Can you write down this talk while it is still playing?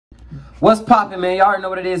What's poppin', man? Y'all already know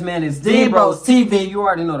what it is, man. It's D-Bros TV. You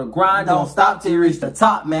already know the grind. Don't stop till you reach the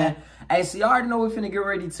top, man. Hey, so y'all already know we're finna get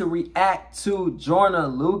ready to react to Joyner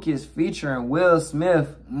Lucas featuring Will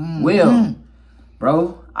Smith. Will.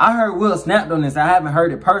 Bro, I heard Will snapped on this. I haven't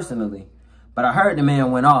heard it personally, but I heard the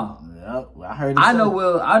man went off. Yep, I heard it. I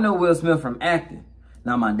know Will Smith from acting.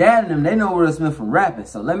 Now, my dad and them, they know Will Smith from rapping.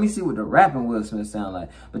 So let me see what the rapping Will Smith sound like.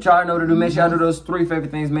 But y'all know what to do. Make sure y'all do those 3 favorite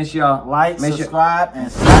things. Make sure y'all like, subscribe,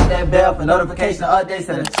 and slap that bell for notification updates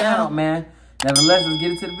to the channel, man. Nevertheless, let's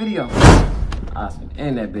get into the video. Awesome.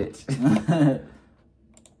 End that bitch.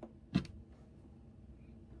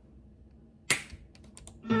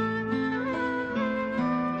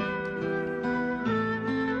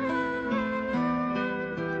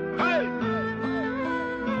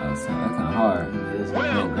 That's kind of hard.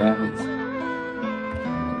 Graphics.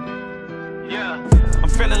 Yeah, I'm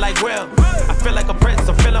feeling like Will. I feel like a prince.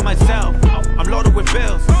 I'm feeling myself. I'm loaded with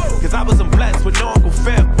bills, cause I wasn't blessed with no Uncle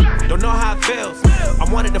Phil. Don't know how it feels. I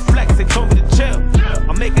wanted to flex, they told me to chill.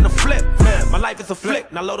 I'm making a flip. My life is a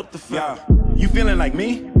flick. Now load up the flip. You feeling like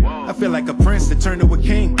me? I feel like a prince that turned to a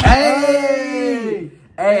king. Hey!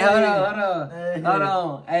 Hey, hold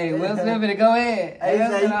on. Hey, Will Smith, go ahead. Hey,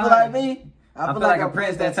 you feel like me? I feel like a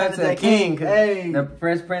prince that turned to a king. Hey. The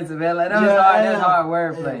Fresh Prince of LA. That was hard. That's hard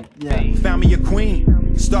wordplay. Yeah. Found me a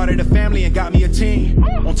queen, started a family and got me a team.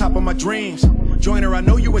 On top of my dreams, Joyner, I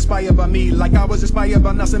know you inspired by me, like I was inspired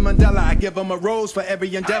by Nelson Mandela. I give him a rose for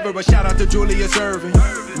every endeavor. A shout out to Julius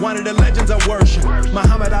Erving, one of the legends I worship.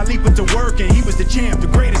 Muhammad Ali put to work and he was the champ, the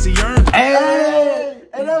greatest he earned. Hey,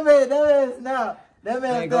 that man, now. That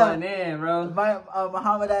man going in, bro.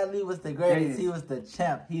 Muhammad Ali was the greatest. He was the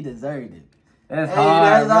champ. He deserved it. That's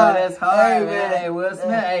hard, bro. That's hard, hey, man. Hey, Will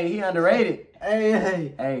Smith, hey, he underrated.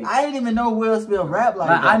 Hey. I didn't even know Will Smith rap like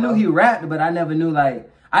that. I knew he rapped, but I never knew, I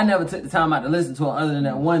never took the time out to listen to him other than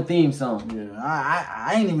that one theme song. Yeah,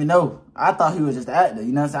 I didn't even know. I thought he was just an actor,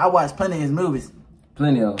 you know what I'm saying? I watched plenty of his movies.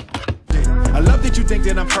 Plenty of them. I love that you think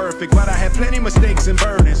that I'm perfect, but I had plenty mistakes and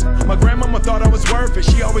burdens. My grandmama thought I was worth it.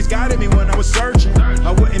 She always guided me when I was searching.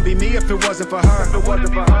 I wouldn't be me if it wasn't for her. I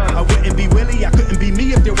wouldn't be Willie. I couldn't be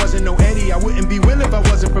me if there wasn't no Eddie. I wouldn't be Will if I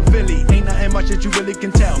wasn't from Philly. Ain't nothing much that you really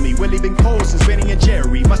can tell me. Willie been cold since Benny and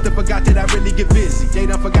Jerry. Must have forgot that I really get busy. They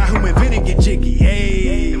done forgot who invented Get Jiggy.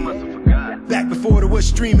 Hey. Back before there was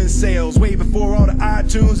streaming sales, way before all the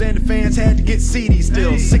iTunes and the fans had to get CDs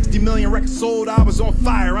still. 60 million records sold, I was on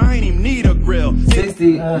fire, I ain't even need a grill.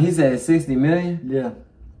 60, he said 60 million? Yeah.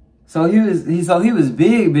 So he was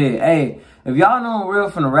big. Hey, if y'all know him real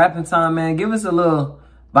from the rapping time, man, give us a little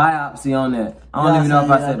biopsy on that. I don't even know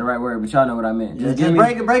if I said the right word, but y'all know what I meant. Just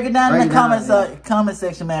break it down in the comment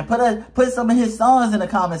section, man. Put some of his songs in the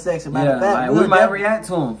comment section, man. Yeah, we might react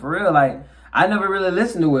to him, for real. I never really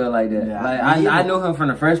listened to Will like that. Yeah, I knew him from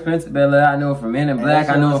the Fresh Prince of Bel-Air. I knew him from Men in Black.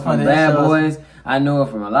 I knew him from Bad Boys. I knew him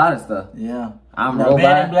from a lot of stuff. Yeah. I'm Robot.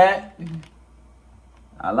 Men in Black.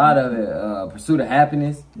 A lot of it. Pursuit of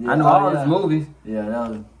Happiness. Yeah, I know all his movies. Yeah, that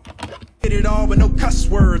was... Did it all with no cuss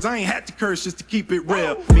words. I ain't had to curse just to keep it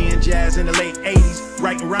real. Me and Jazz in the late 80s,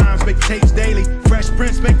 writing rhymes, making tapes daily. Fresh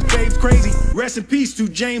Prince make the babes crazy. Rest in peace to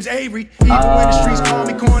James Avery. Even when the streets call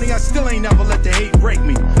me corny, I still ain't never let the hate break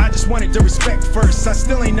me. I just wanted the respect first. I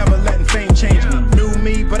still ain't never letting fame change me. New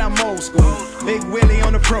me, but I'm old school. Big Willie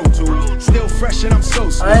on the Pro Tools. Still fresh and I'm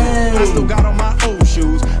so smooth. I still got on my old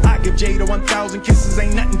shoes. I give Jada 1,000 kisses.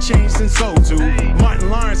 Ain't nothing changed since '02. Martin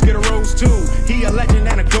Lawrence get a rose too. He a legend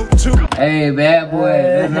and a goat too. Hey, Bad Boy.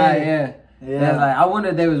 That's right, That's like, I wonder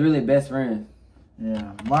if they was really best friends.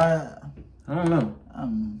 Yeah. I don't know.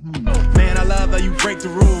 Man, I love how you break the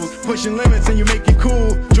rules, pushing limits and you make it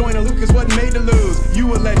cool. Joyner Lucas wasn't made to lose.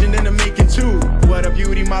 You a legend in the making too. What a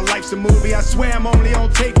beauty, my life's a movie. I swear I'm only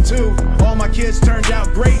on take 2. All my kids turned out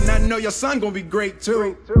great, and I know your son gonna be great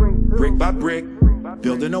too. Brick by brick,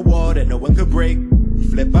 building a wall that no one could break.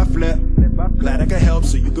 Flip by flip, glad I could help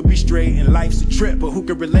so you could be straight. And life's a trip, but who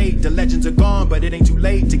could relate? The legends are gone, but it ain't too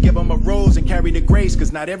late to give them a rose and carry the grace,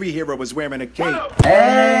 cause not every hero is wearing a cape.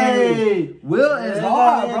 Hey, Will is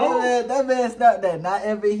hard, bro. That man's not that. Not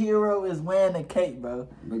every hero is wearing a cape, bro.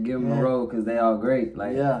 But give him a role, cause they all great.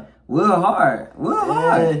 Will hard.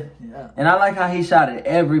 Yeah. And I like how he shouted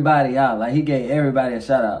everybody out. Like, he gave everybody a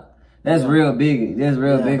shout out. That's real big. That's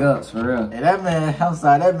real big ups, for real. And that man, I'm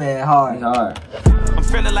sorry, that man hard. He hard. I'm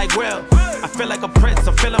feeling like Will. I feel like a prince.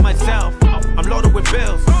 I'm feeling myself. I'm loaded with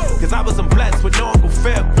bills, cause I wasn't blessed with no Uncle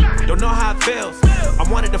Phil. Don't know how it feels.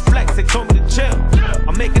 I wanted to flex. They told me to chill.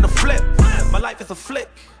 I'm making a flip. My life is a flick.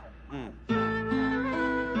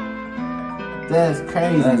 That's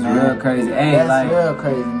crazy, That's man. real crazy. Hey, That's real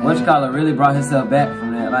crazy, man. Whatchamacallit really brought himself back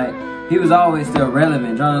from that. Like, he was always still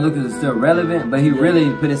relevant. Joyner Lucas is still relevant, but he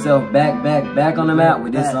really put himself back on the map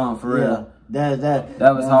with this song, for real. That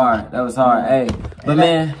was hard. That was hard. Hey, but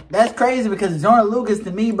man, that's crazy because Joyner Lucas,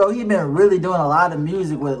 to me, bro, he been really doing a lot of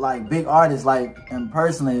music with like big artists, like, and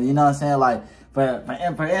personally, you know what I'm saying? Like,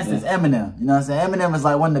 for instance, Eminem, you know what I'm saying? Eminem is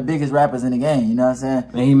like one of the biggest rappers in the game, you know what I'm saying?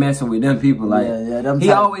 And he messing with them people, like, he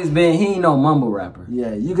ain't no mumble rapper.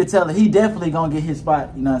 Yeah, you could tell that he definitely gonna get his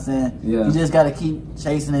spot, you know what I'm saying? Yeah. He just gotta keep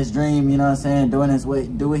chasing his dream, you know what I'm saying? Doing his way,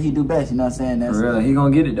 do what he do best, you know what I'm saying? That's for real, he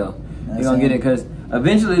gonna get it though. He gonna get it because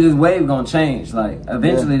eventually this wave gonna change. Like,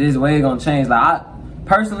 eventually this wave gonna change. Like,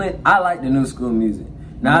 I like the new school music.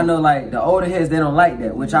 Now, I know, like, the older heads, they don't like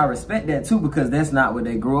that, which I respect that, too, because that's not what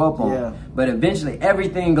they grew up on. Yeah. But eventually,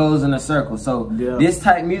 everything goes in a circle. So, this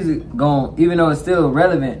type music even though it's still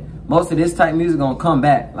relevant, most of this type music gonna come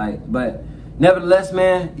back. Like, but nevertheless,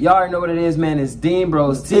 man, y'all already know what it is, man. It's Dean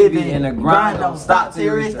Bros TV, and the grind don't stop till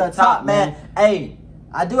you reach the top, man. Hey,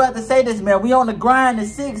 I do have to say this, man. We on the grind to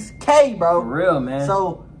 6K, bro. For real, man.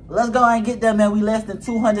 So, let's go and get there, man. We less than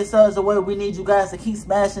 200 subs away. We need you guys to keep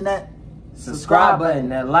smashing that subscribe button,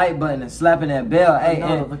 that like button, and slapping that bell, hey,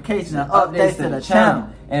 notification and updates to the channel.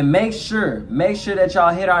 And make sure that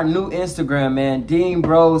y'all hit our new Instagram, man, Dean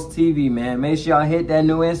Bros TV, man. Make sure y'all hit that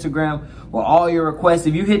new Instagram with all your requests.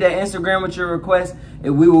 If you hit that Instagram with your requests,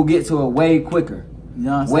 we will get to it way quicker. You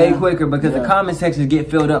know what I'm way saying? Quicker, because the comment sections get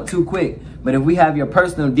filled up too quick. But if we have your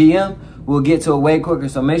personal DM, we'll get to it way quicker.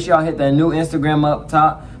 So make sure y'all hit that new Instagram up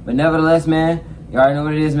top. But nevertheless, man, you already know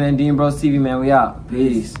what it is, man. Dean Bros TV, man. We out.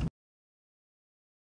 Peace.